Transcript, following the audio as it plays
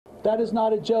That is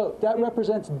not a joke. That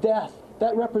represents death.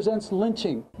 That represents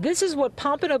lynching. This is what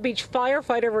Pompano Beach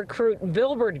firefighter recruit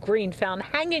Vilbert Green found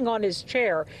hanging on his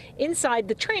chair inside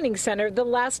the training center the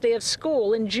last day of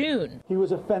school in June. He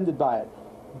was offended by it,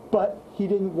 but he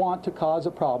didn't want to cause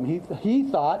a problem. He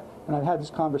thought, and I've had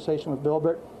this conversation with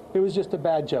Vilbert, it was just a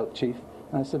bad joke, Chief.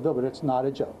 And I said, Vilbert, it's not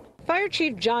a joke. Fire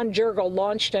Chief John Jurgel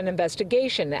launched an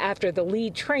investigation after the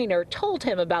lead trainer told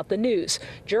him about the news.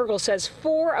 Jurgel says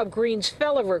 4 of Green's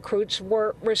fellow recruits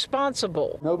were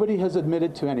responsible. Nobody has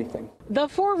admitted to anything. The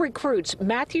 4 recruits,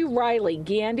 Matthew Riley,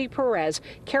 Gandy Perez,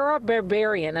 Kara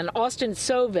Barbarian, and Austin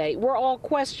Sauve, were all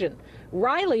questioned.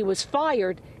 Riley was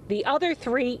fired. The other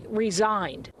 3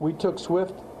 resigned. We took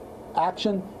swift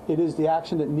action. It is the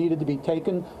action that needed to be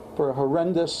taken for a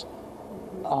horrendous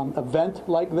event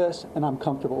like this, and I'm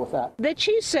comfortable with that. The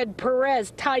chief said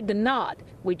Perez tied the knot.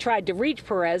 We tried to reach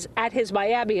Perez at his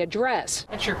Miami address.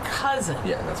 That's your cousin.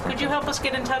 Yeah, that's my cousin. Could you help us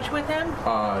get in touch with him?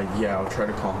 Yeah, I'll try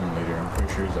to call him later. I'm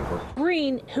pretty sure he's at work.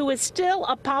 Green, who is still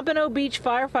a Pompano Beach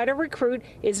firefighter recruit,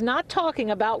 is not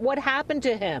talking about what happened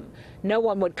to him. No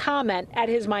one would comment at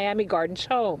his Miami Gardens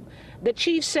home. The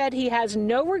chief said he has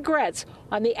no regrets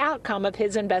on the outcome of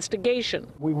his investigation.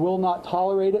 We will not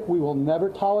tolerate it. We will never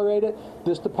tolerate it.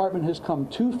 This department has come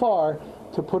too far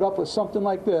to put up with something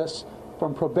like this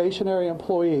from probationary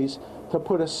employees, to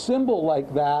put a symbol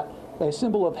like that, a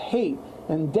symbol of hate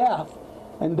and death,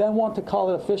 and then want to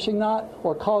call it a fishing knot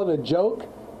or call it a joke.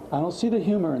 I don't see the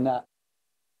humor in that.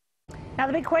 Now,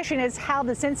 the big question is how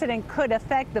this incident could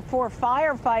affect the 4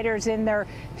 firefighters in their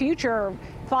future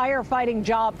firefighting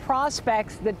job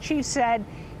prospects. The chief said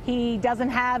he doesn't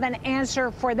have an answer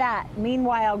for that.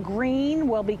 Meanwhile, Green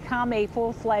will become a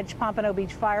full-fledged Pompano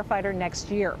Beach firefighter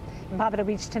next year. In Pompano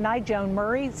Beach tonight, Joan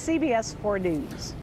Murray, CBS 4 News.